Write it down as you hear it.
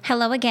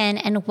Hello again,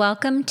 and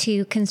welcome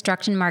to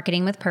Construction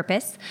Marketing with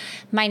Purpose.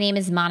 My name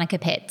is Monica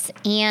Pitts,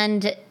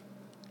 and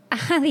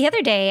the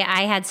other day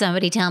I had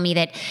somebody tell me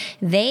that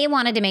they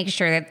wanted to make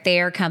sure that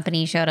their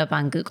company showed up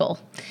on Google.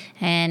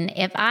 And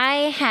if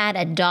I had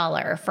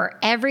 $1 for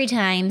every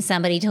time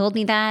somebody told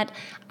me that,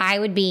 I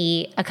would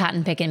be a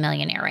cotton picking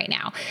millionaire right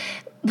now.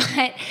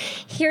 But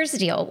here's the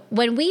deal.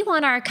 When we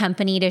want our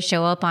company to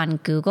show up on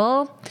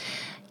Google,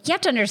 you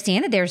have to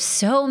understand that there's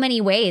so many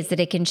ways that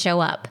it can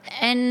show up.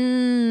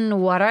 And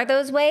what are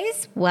those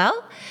ways?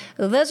 Well,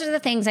 those are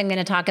the things I'm going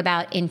to talk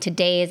about in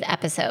today's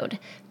episode.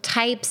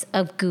 Types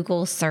of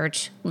Google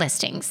search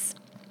listings.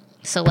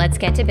 So let's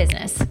get to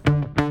business.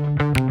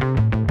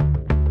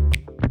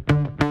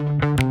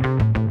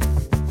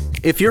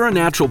 If you're a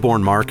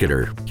natural-born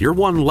marketer, you're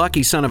one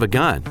lucky son of a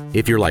gun.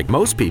 If you're like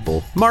most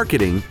people,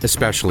 marketing,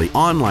 especially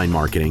online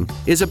marketing,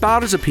 is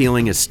about as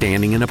appealing as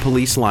standing in a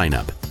police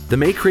lineup. The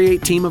May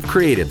Create team of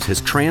creatives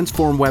has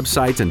transformed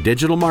websites and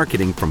digital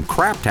marketing from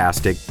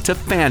craptastic to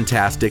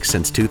fantastic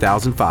since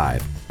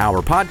 2005.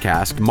 Our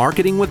podcast,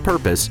 Marketing with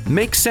Purpose,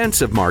 makes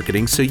sense of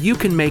marketing so you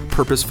can make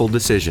purposeful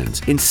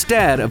decisions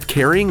instead of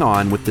carrying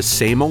on with the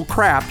same old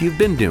crap you've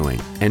been doing.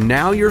 And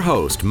now your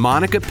host,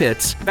 Monica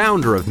Pitts,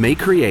 founder of May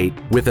Create,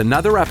 with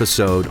another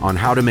episode on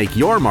how to make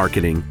your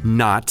marketing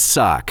not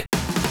suck.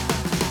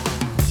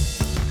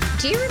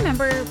 Do you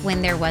remember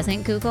when there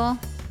wasn't Google?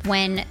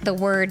 When the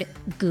word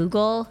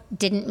Google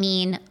didn't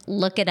mean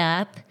look it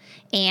up,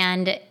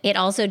 and it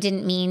also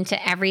didn't mean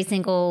to every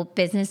single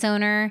business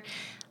owner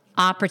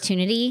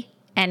opportunity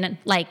and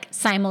like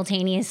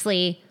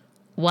simultaneously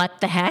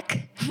what the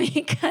heck?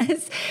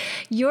 Because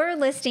your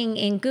listing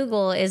in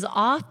Google is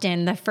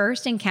often the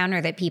first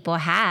encounter that people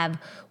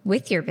have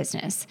with your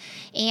business.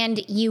 And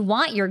you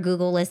want your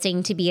Google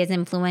listing to be as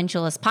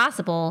influential as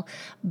possible.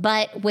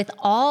 But with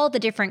all the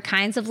different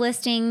kinds of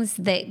listings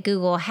that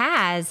Google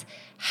has,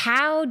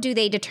 how do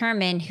they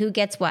determine who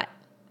gets what,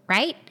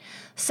 right?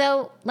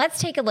 So let's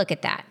take a look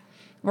at that.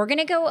 We're going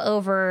to go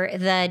over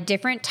the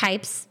different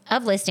types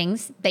of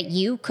listings that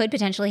you could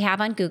potentially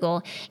have on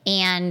Google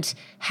and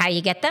how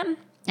you get them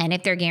and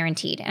if they're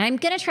guaranteed. And I'm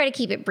going to try to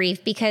keep it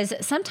brief because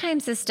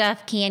sometimes this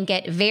stuff can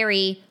get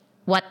very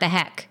what the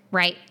heck,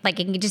 right? Like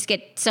it can just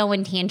get so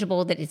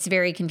intangible that it's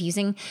very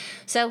confusing.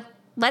 So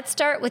let's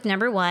start with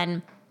number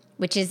one,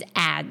 which is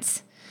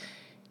ads.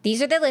 These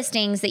are the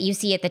listings that you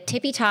see at the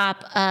tippy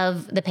top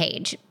of the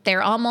page.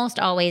 They're almost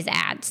always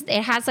ads.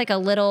 It has like a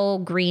little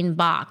green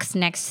box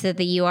next to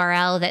the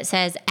URL that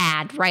says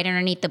ad right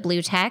underneath the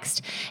blue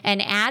text.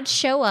 And ads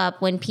show up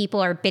when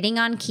people are bidding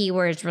on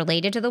keywords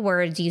related to the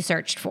words you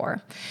searched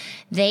for.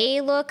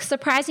 They look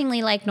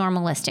surprisingly like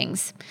normal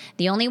listings.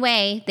 The only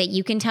way that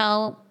you can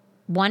tell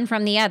one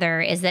from the other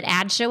is that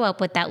ads show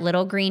up with that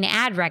little green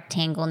ad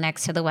rectangle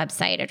next to the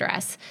website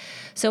address.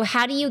 So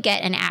how do you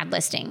get an ad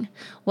listing?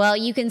 Well,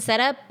 you can set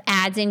up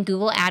ads in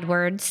Google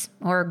AdWords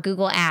or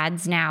Google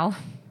Ads now.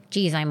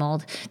 Geez, I'm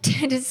old.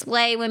 To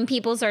display when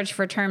people search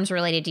for terms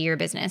related to your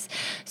business.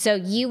 So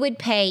you would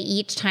pay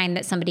each time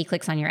that somebody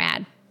clicks on your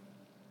ad.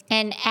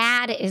 An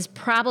ad is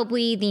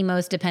probably the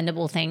most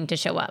dependable thing to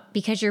show up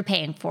because you're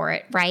paying for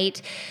it, right?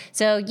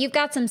 So you've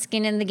got some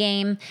skin in the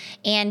game.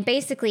 And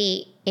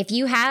basically, if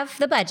you have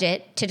the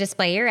budget to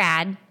display your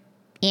ad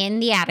in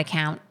the ad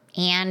account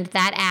and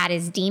that ad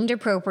is deemed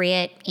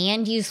appropriate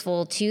and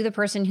useful to the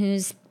person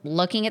who's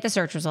looking at the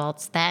search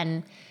results,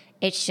 then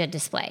it should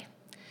display.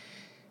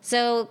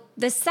 So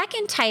the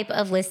second type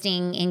of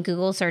listing in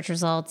Google search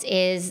results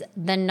is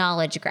the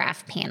knowledge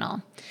graph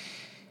panel.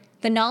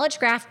 The knowledge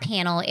graph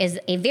panel is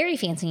a very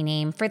fancy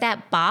name for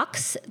that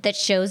box that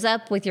shows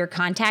up with your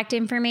contact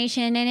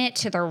information in it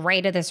to the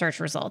right of the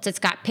search results. It's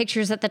got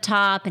pictures at the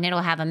top and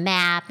it'll have a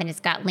map and it's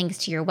got links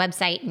to your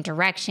website and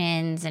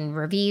directions and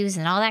reviews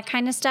and all that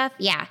kind of stuff.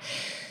 Yeah.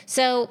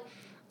 So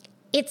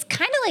it's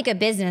kind of like a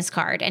business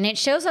card and it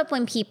shows up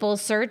when people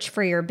search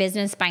for your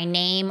business by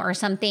name or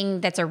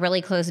something that's a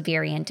really close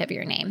variant of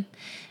your name.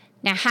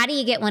 Now, how do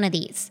you get one of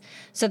these?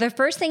 So the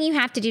first thing you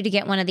have to do to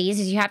get one of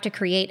these is you have to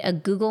create a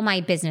Google My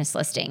Business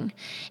listing.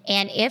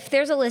 And if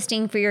there's a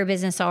listing for your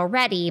business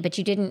already, but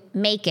you didn't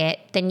make it,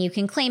 then you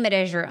can claim it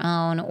as your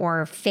own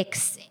or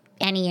fix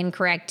any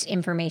incorrect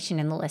information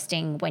in the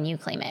listing when you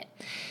claim it.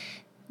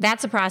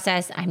 That's a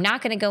process. I'm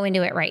not going to go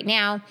into it right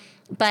now,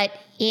 but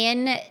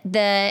in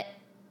the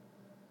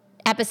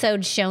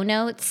episode show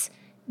notes,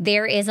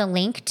 there is a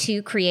link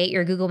to create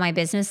your Google My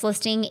Business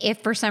listing if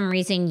for some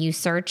reason you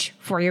search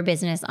for your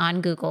business on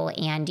Google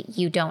and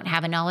you don't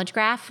have a knowledge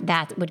graph.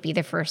 That would be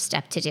the first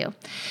step to do.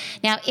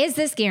 Now, is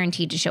this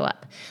guaranteed to show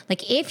up?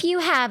 Like if you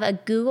have a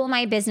Google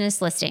My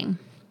Business listing,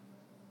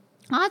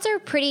 odds are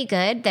pretty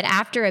good that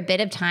after a bit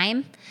of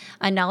time,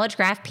 a knowledge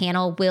graph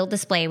panel will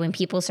display when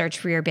people search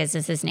for your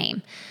business's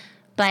name.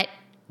 But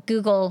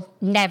Google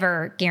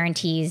never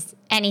guarantees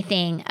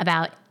anything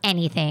about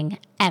anything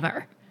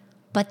ever.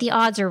 But the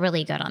odds are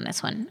really good on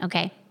this one,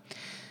 okay?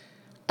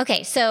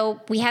 Okay,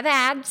 so we have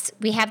ads,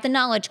 we have the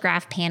knowledge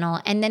graph panel,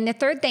 and then the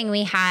third thing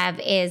we have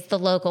is the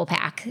local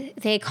pack.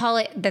 They call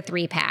it the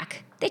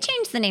 3-pack. They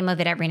change the name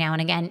of it every now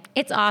and again.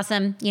 It's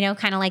awesome.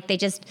 Kind of like they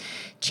just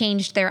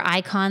changed their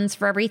icons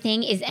for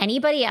everything. Is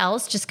anybody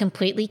else just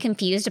completely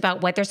confused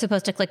about what they're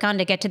supposed to click on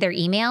to get to their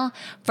email?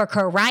 For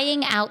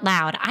crying out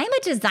loud. I'm a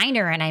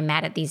designer and I'm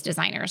mad at these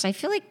designers. I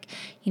feel like,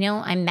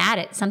 I'm mad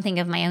at something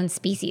of my own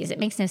species. It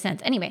makes no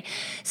sense. Anyway,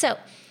 so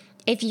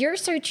if you're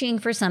searching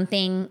for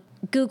something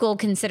Google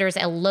considers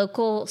a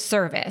local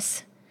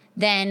service,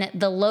 then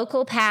the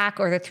local pack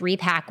or the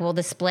 3-pack will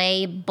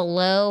display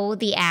below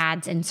the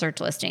ads in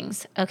search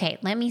listings. Okay,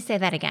 let me say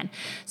that again.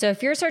 So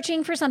if you're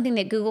searching for something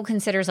that Google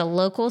considers a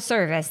local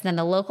service, then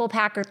the local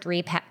pack or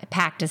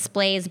 3-pack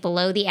displays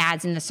below the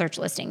ads in the search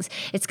listings.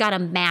 It's got a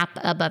map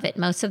above it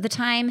most of the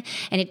time,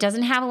 and it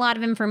doesn't have a lot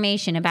of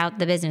information about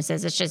the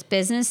businesses. It's just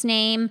business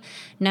name,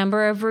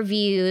 number of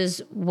reviews,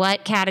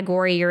 what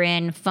category you're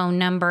in, phone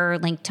number,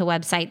 link to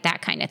website,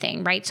 that kind of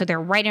thing, right? So they're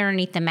right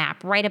underneath the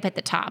map, right up at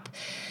the top.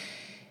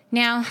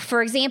 Now,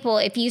 for example,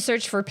 if you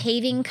search for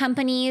paving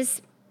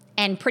companies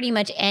and pretty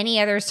much any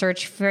other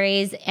search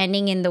phrase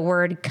ending in the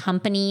word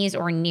companies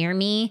or near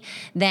me,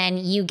 then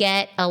you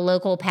get a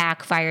local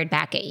pack fired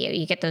back at you.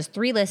 You get those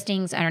 3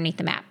 listings underneath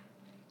the map.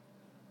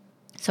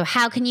 So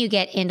how can you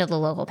get into the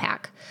local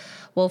pack?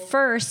 Well,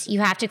 first, you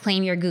have to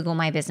claim your Google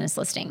My Business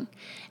listing.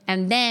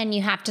 And then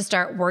you have to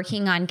start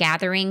working on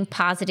gathering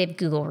positive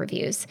Google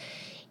reviews.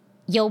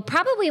 You'll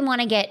probably want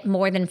to get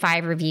more than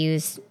 5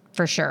 reviews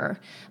for sure,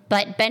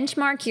 but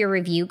benchmark your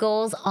review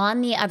goals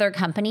on the other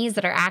companies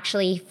that are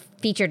actually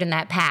featured in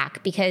that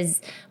pack, because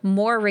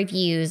more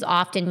reviews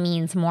often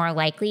means more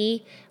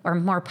likely, or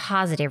more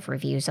positive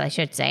reviews, I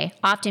should say,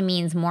 often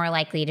means more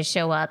likely to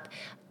show up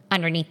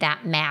underneath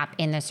that map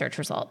in the search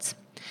results.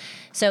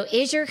 So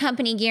is your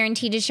company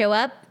guaranteed to show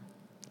up?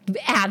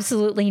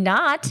 Absolutely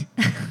not,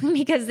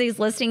 because these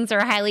listings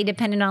are highly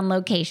dependent on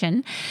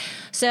location.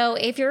 So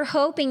if you're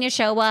hoping to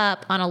show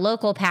up on a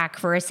local pack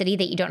for a city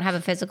that you don't have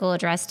a physical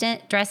address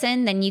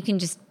in, then you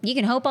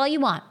can hope all you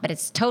want, but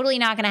it's totally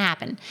not going to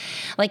happen.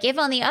 Like if,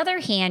 on the other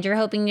hand, you're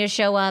hoping to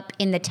show up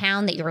in the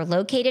town that you're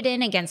located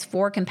in against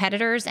 4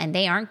 competitors and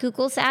they aren't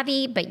Google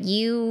savvy, but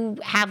you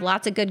have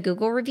lots of good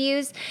Google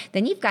reviews,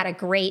 then you've got a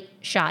great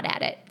shot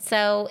at it.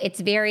 So it's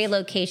very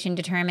location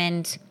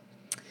determined.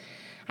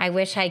 I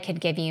wish I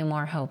could give you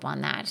more hope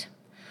on that.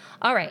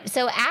 All right,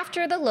 so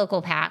after the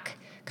local pack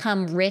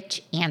come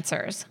rich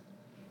answers.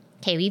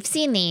 Okay, we've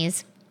seen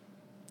these.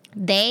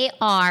 They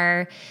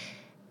are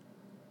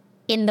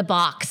in the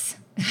box.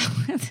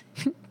 How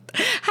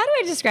do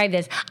I describe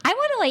this? I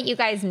want to let you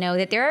guys know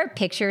that there are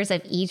pictures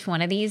of each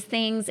one of these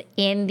things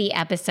in the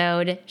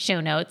episode show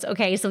notes,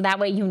 okay? So that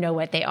way you know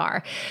what they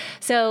are.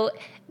 So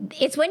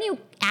it's when you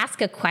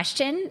ask a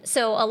question.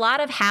 So a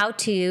lot of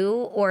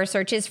how-to or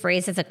searches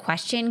phrased as a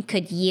question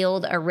could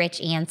yield a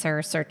rich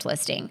answer search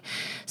listing.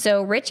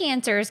 So rich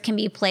answers can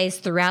be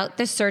placed throughout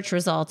the search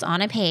results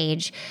on a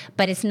page,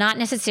 but it's not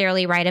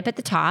necessarily right up at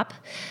the top.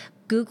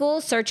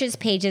 Google searches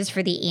pages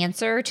for the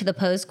answer to the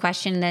posed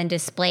question, then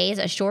displays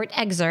a short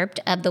excerpt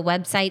of the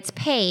website's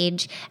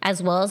page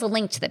as well as a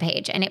link to the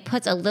page, and it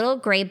puts a little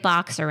gray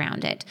box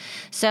around it.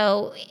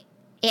 So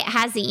it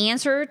has the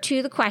answer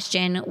to the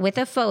question with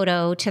a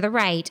photo to the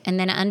right, and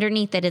then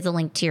underneath it is a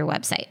link to your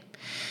website.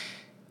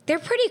 They're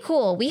pretty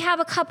cool. We have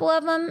a couple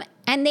of them,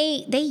 and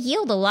they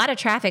yield a lot of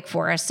traffic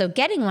for us, so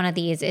getting one of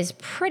these is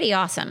pretty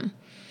awesome.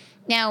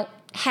 Now,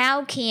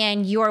 how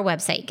can your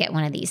website get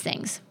one of these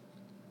things?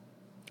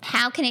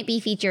 How can it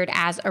be featured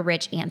as a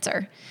rich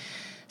answer?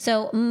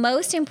 So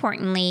most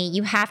importantly,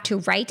 you have to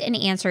write an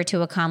answer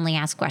to a commonly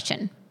asked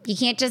question. You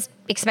can't just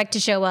expect to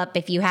show up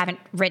if you haven't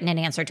written an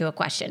answer to a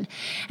question.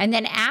 And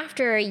then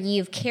after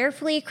you've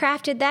carefully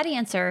crafted that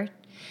answer,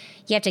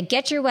 you have to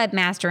get your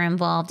webmaster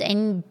involved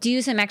and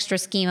do some extra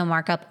schema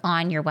markup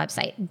on your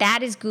website.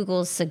 That is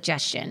Google's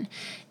suggestion.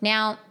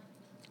 Now,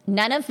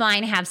 none of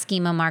mine have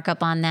schema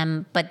markup on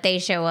them, but they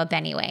show up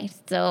anyway.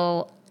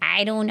 So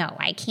I don't know.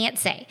 I can't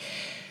say.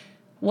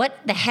 What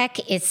the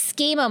heck is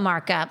schema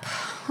markup?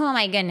 Oh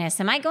my goodness.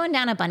 Am I going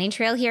down a bunny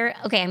trail here?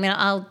 Okay,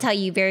 I'll tell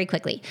you very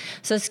quickly.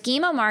 So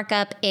schema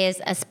markup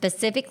is a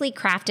specifically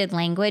crafted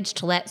language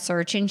to let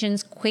search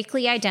engines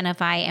quickly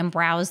identify and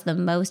browse the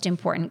most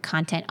important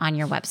content on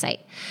your website.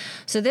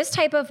 So this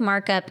type of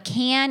markup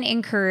can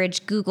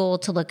encourage Google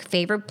to look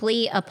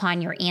favorably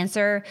upon your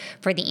answer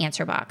for the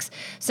answer box.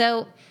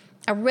 So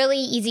a really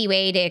easy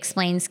way to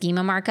explain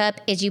schema markup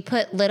is you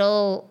put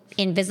little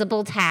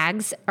invisible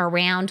tags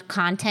around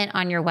content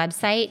on your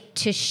website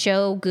to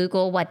show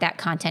Google what that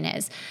content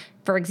is.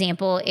 For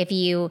example, if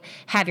you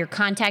have your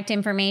contact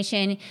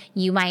information,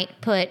 you might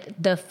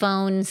put the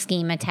phone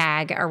schema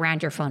tag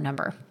around your phone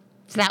number.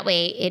 So that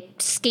way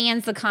it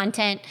scans the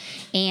content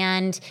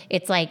and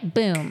it's like,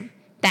 boom,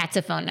 that's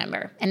a phone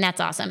number. And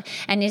that's awesome.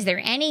 And is there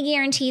any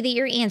guarantee that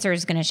your answer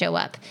is going to show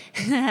up?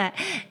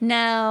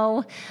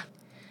 No.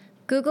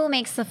 Google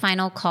makes the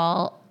final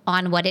call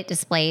on what it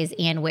displays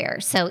and where.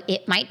 So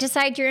it might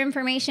decide your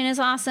information is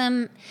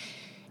awesome.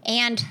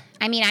 And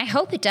I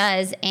hope it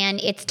does. And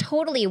it's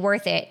totally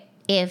worth it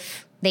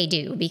if they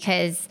do,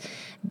 because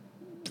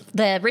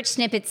the rich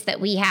snippets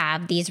that we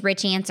have, these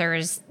rich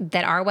answers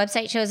that our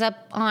website shows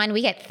up on,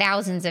 we get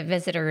thousands of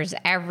visitors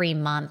every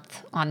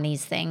month on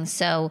these things.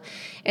 So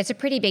it's a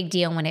pretty big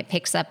deal when it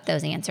picks up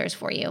those answers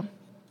for you.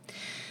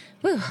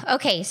 Whew.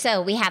 Okay,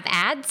 so we have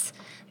ads,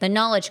 the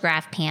knowledge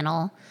graph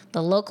panel,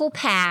 the local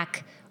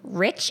pack,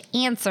 rich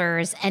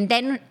answers, and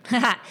then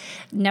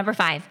number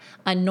 5,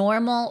 a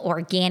normal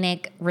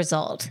organic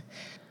result.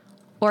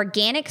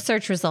 Organic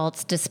search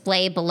results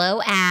display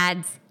below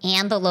ads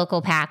and the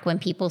local pack when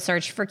people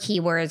search for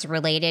keywords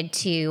related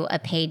to a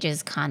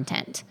page's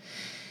content.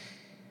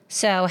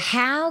 So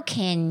how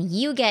can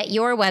you get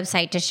your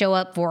website to show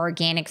up for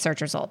organic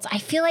search results? I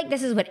feel like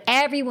this is what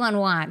everyone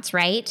wants,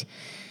 right?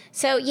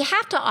 So you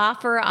have to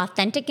offer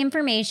authentic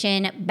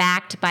information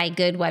backed by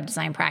good web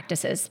design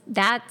practices.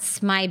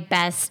 That's my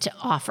best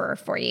offer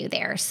for you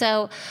there.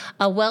 So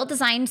a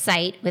well-designed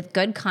site with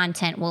good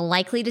content will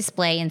likely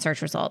display in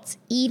search results,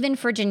 even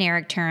for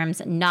generic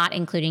terms, not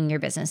including your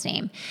business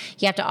name.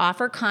 You have to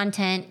offer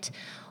content.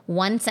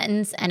 One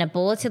sentence and a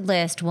bulleted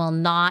list will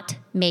not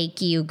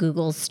make you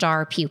Google's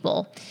star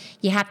pupil.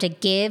 You have to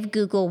give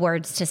Google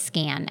words to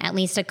scan, at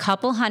least a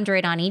couple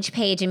hundred on each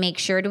page, and make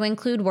sure to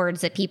include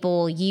words that people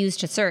will use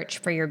to search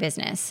for your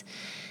business.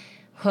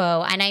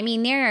 Whoa, and I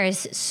mean, there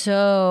is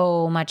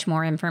so much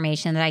more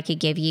information that I could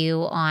give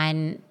you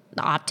on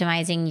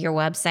optimizing your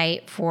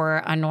website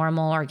for a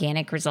normal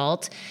organic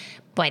result,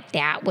 but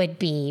that would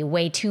be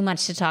way too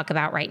much to talk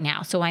about right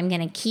now. So I'm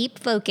going to keep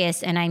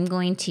focused and I'm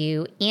going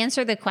to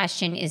answer the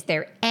question, is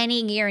there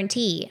any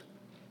guarantee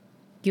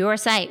your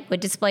site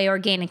would display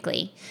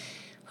organically?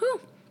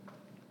 Whew.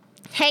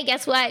 Hey,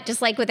 guess what?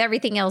 Just like with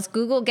everything else,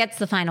 Google gets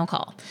the final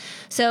call.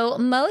 So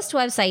most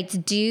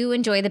websites do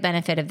enjoy the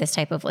benefit of this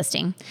type of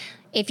listing.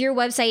 If your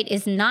website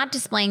is not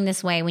displaying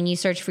this way when you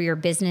search for your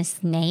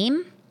business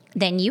name,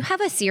 then you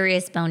have a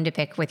serious bone to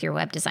pick with your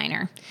web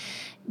designer.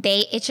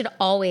 It should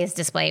always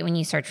display when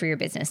you search for your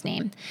business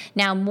name.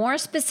 Now, more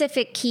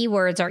specific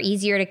keywords are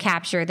easier to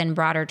capture than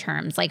broader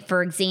terms. Like,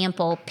 for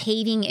example,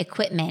 paving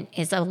equipment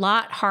is a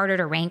lot harder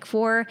to rank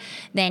for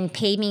than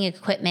paving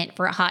equipment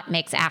for hot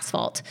mix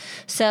asphalt.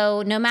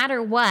 So no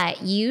matter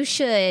what, you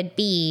should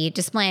be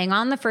displaying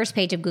on the first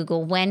page of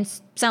Google when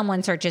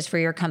someone searches for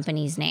your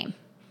company's name.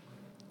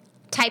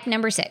 Type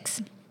number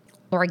 6.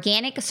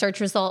 Organic search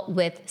result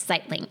with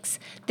site links.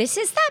 This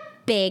is that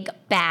big,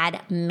 bad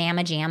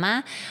mamma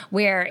jamma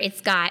where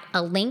it's got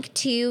a link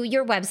to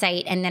your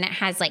website and then it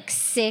has like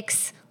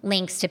 6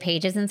 links to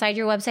pages inside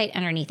your website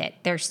underneath it.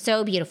 They're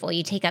so beautiful.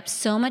 You take up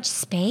so much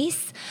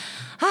space.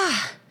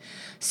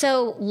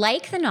 So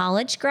like the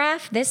knowledge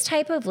graph, this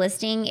type of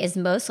listing is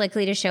most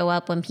likely to show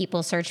up when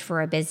people search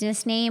for a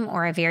business name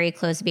or a very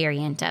close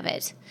variant of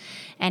it.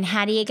 And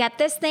how do you get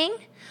this thing?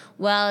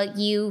 Well,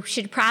 you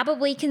should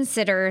probably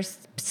consider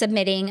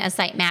submitting a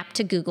sitemap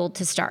to Google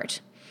to start.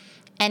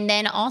 And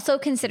then also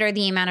consider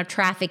the amount of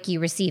traffic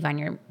you receive on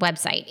your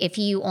website. If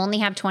you only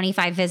have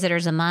 25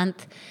 visitors a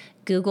month,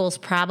 Google's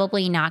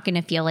probably not going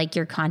to feel like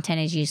your content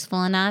is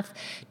useful enough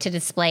to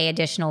display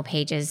additional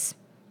pages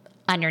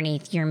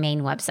underneath your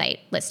main website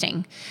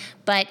listing.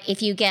 But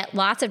if you get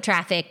lots of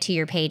traffic to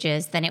your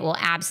pages, then it will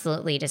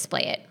absolutely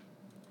display it.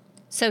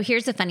 So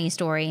here's a funny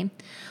story.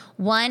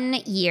 One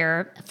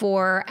year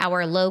for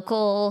our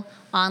local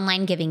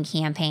online giving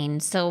campaign.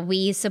 So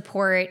we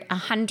support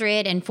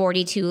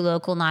 142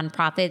 local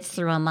nonprofits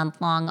through a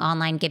month-long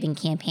online giving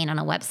campaign on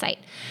a website.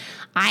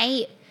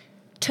 I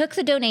took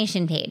the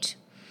donation page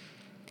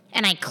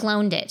and I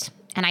cloned it.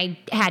 And I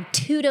had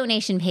 2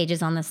 donation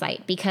pages on the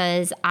site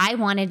because I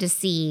wanted to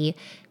see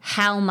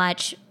how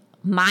much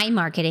my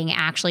marketing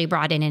actually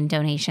brought in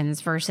donations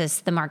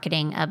versus the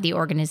marketing of the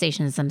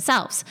organizations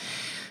themselves.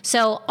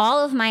 So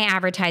all of my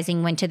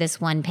advertising went to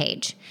this one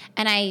page.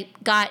 And I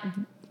got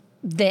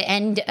the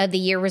end of the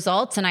year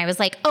results and I was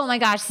like, oh my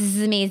gosh, this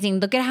is amazing.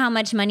 Look at how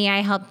much money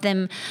I helped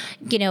them,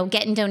 get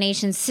in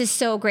donations. This is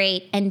so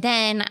great. And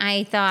then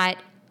I thought,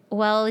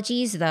 well,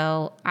 geez,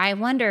 though, I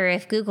wonder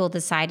if Google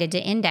decided to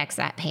index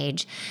that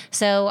page.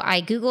 So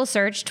I Google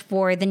searched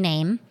for the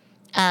name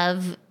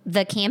of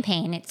the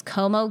campaign. It's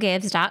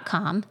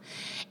comogives.com.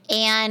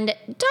 And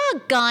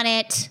doggone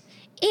it,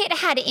 it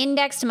had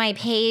indexed my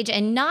page.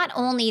 And not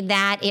only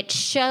that, it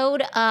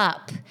showed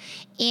up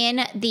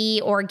in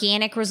the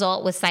organic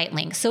result with site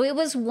links. So it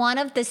was one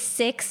of the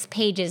 6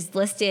 pages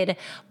listed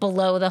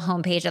below the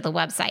homepage of the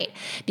website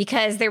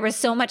because there was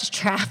so much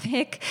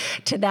traffic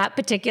to that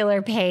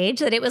particular page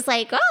that it was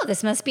like, oh,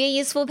 this must be a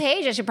useful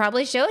page. I should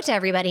probably show it to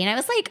everybody. And I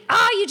was like,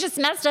 oh, you just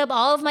messed up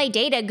all of my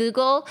data,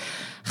 Google.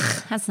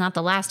 That's not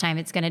the last time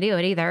it's going to do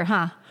it either,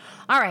 huh?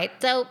 All right,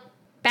 so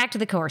back to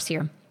the course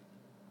here.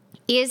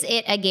 Is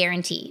it a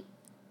guarantee?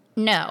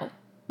 No,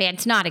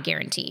 it's not a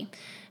guarantee.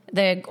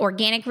 The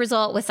organic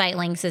result with site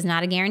links is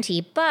not a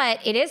guarantee,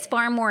 but it is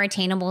far more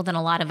attainable than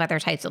a lot of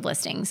other types of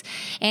listings.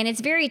 And it's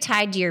very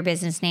tied to your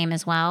business name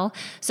as well.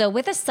 So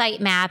with a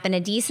sitemap and a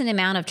decent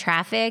amount of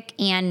traffic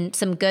and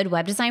some good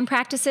web design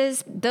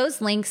practices, those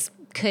links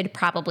could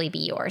probably be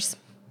yours.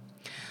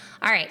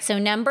 All right, so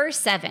number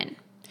 7,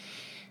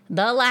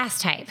 the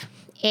last type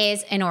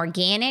is an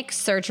organic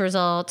search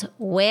result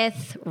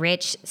with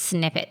rich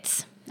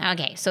snippets.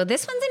 Okay, so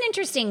this one's an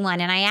interesting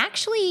one, and I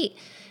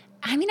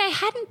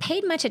hadn't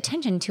paid much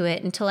attention to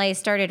it until I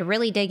started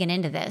really digging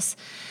into this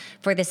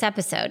for this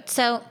episode.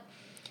 So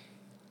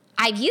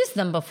I've used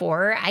them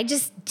before, I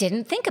just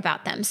didn't think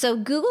about them. So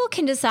Google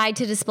can decide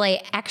to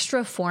display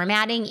extra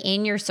formatting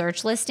in your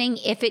search listing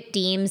if it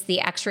deems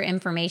the extra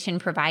information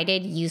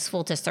provided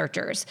useful to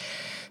searchers.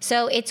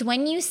 So it's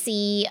when you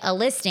see a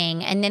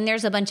listing and then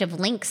there's a bunch of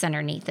links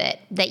underneath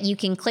it that you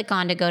can click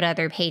on to go to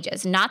other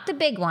pages. Not the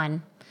big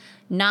one,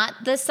 not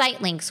the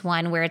site links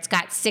one where it's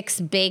got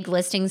 6 big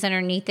listings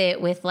underneath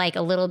it with like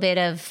a little bit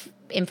of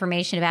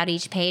information about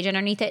each page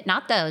underneath it.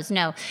 Not those,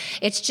 no.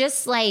 It's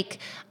just like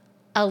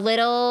a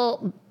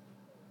little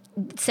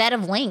set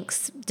of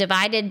links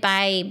divided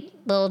by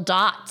little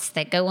dots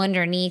that go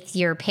underneath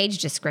your page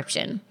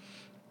description.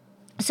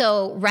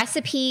 So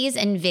recipes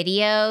and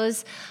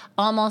videos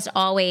almost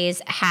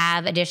always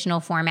have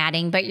additional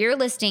formatting, but your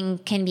listing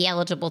can be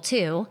eligible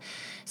too.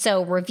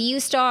 So review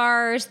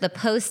stars, the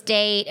post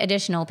date,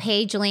 additional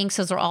page links,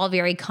 those are all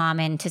very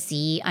common to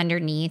see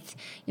underneath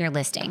your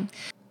listing.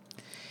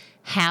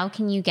 How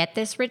can you get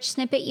this rich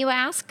snippet, you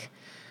ask?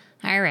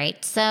 All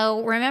right,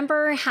 so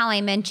remember how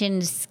I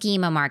mentioned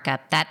schema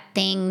markup, that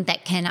thing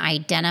that can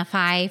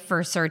identify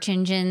for search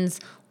engines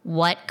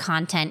what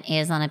content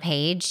is on a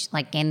page,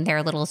 like in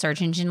their little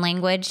search engine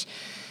language?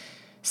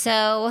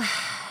 So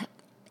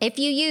if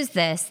you use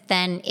this,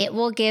 then it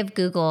will give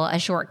Google a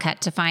shortcut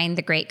to find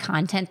the great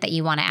content that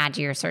you want to add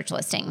to your search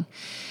listing.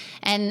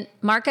 And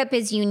markup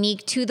is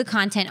unique to the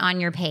content on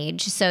your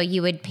page, so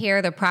you would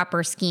pair the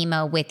proper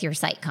schema with your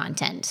site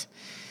content.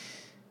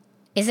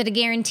 Is it a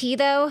guarantee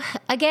though?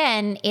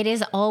 Again, it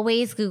is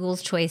always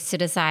Google's choice to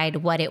decide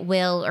what it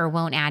will or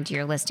won't add to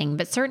your listing,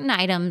 but certain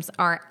items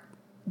are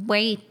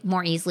way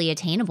more easily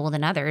attainable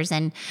than others,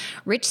 and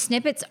rich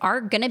snippets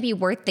are going to be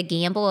worth the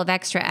gamble of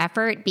extra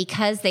effort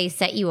because they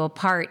set you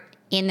apart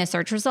in the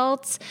search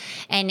results,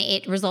 and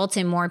it results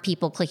in more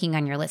people clicking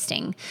on your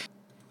listing.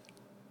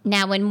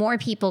 Now, when more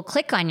people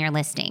click on your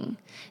listing,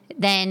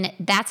 then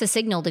that's a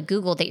signal to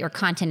Google that your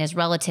content is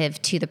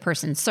relative to the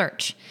person's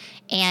search.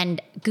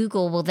 And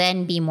Google will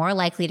then be more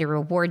likely to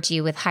reward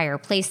you with higher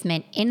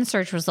placement in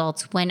search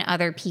results when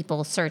other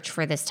people search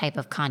for this type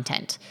of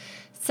content.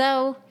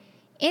 So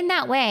in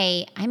that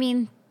way,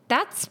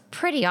 that's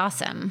pretty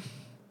awesome.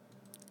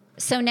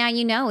 So now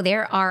you know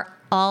there are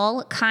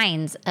all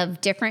kinds of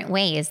different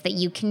ways that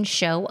you can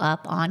show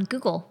up on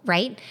Google,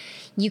 right?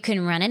 You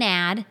can run an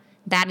ad.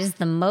 That is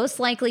the most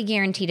likely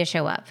guarantee to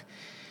show up.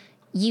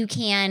 You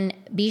can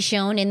be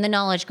shown in the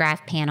knowledge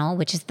graph panel,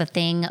 which is the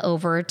thing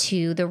over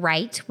to the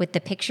right with the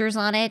pictures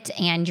on it,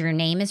 and your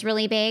name is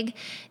really big.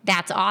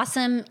 That's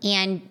awesome.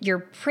 And you're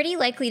pretty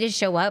likely to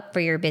show up for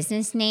your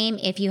business name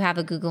if you have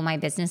a Google My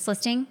Business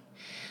listing.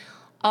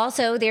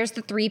 Also, there's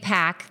the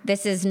 3-pack.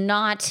 This is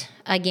not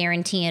a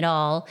guarantee at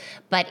all,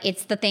 but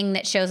it's the thing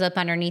that shows up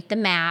underneath the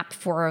map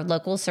for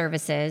local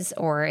services,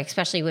 or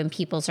especially when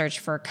people search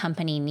for a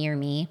company near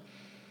me.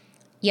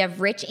 You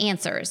have rich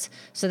answers.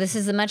 So this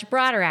is a much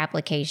broader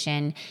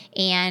application.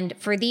 And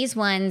for these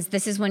ones,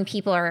 this is when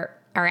people are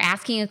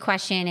asking a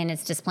question and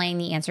it's displaying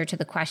the answer to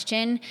the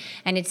question.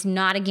 And it's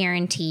not a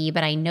guarantee,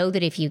 but I know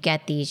that if you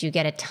get these, you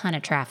get a ton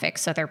of traffic.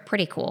 So they're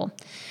pretty cool.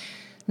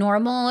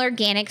 Normal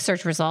organic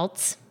search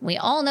results. We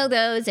all know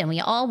those and we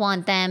all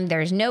want them.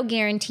 There's no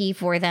guarantee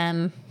for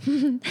them.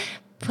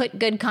 Put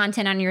good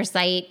content on your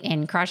site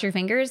and cross your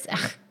fingers.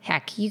 Ugh,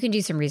 heck, you can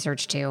do some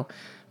research too.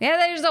 Yeah,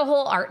 there's a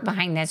whole art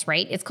behind this,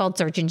 right? It's called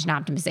search engine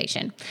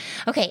optimization.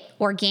 Okay,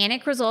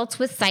 organic results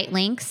with site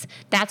links.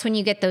 That's when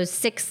you get those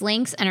 6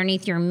 links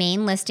underneath your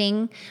main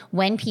listing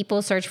when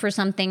people search for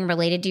something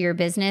related to your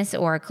business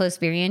or a close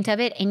variant of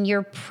it. And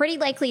you're pretty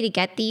likely to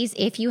get these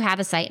if you have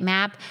a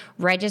sitemap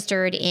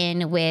registered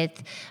in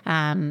with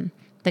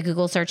the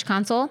Google Search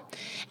Console.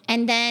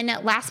 And then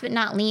last but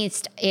not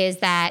least is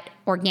that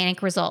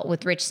organic result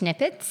with rich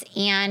snippets.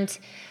 And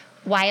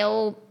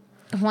while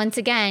once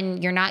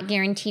again, you're not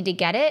guaranteed to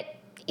get it,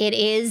 it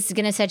is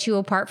going to set you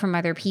apart from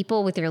other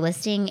people with your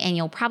listing, and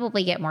you'll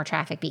probably get more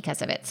traffic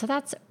because of it. So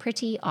that's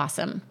pretty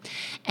awesome.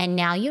 And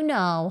now you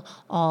know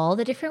all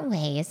the different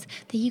ways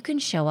that you can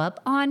show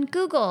up on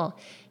Google.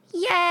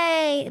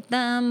 Yay!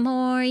 The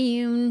more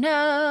you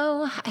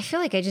know. I feel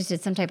like I just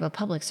did some type of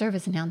public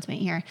service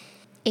announcement here.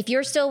 If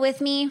you're still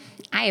with me,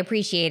 I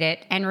appreciate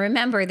it. And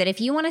remember that if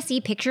you want to see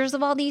pictures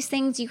of all these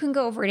things, you can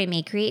go over to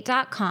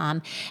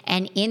makecreate.com,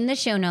 and in the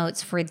show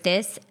notes for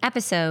this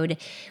episode,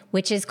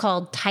 which is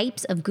called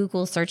Types of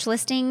Google Search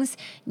Listings,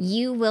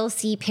 you will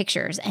see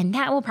pictures, and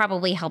that will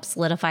probably help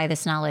solidify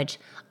this knowledge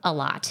a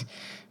lot.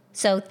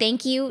 So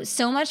thank you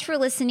so much for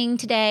listening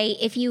today.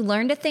 If you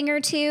learned a thing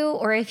or two,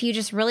 or if you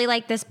just really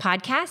like this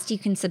podcast, you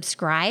can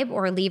subscribe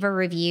or leave a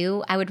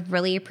review. I would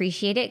really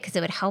appreciate it because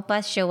it would help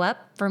us show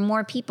up for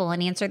more people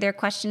and answer their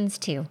questions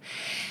too.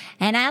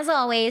 And as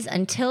always,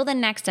 until the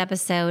next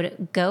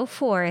episode, go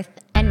forth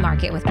and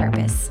market with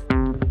purpose.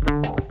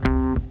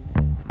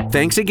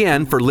 Thanks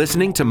again for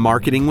listening to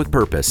Marketing with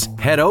Purpose.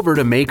 Head over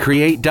to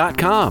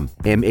mayecreate.com,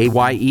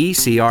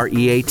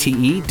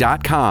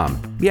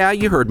 MAYECREATE.com. Yeah,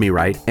 you heard me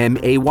right,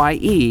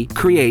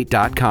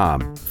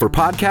 MAYECreate.com, for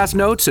podcast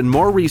notes and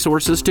more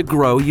resources to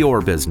grow your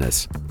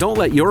business. Don't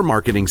let your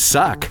marketing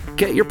suck.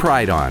 Get your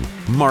pride on.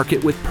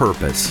 Market with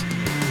Purpose.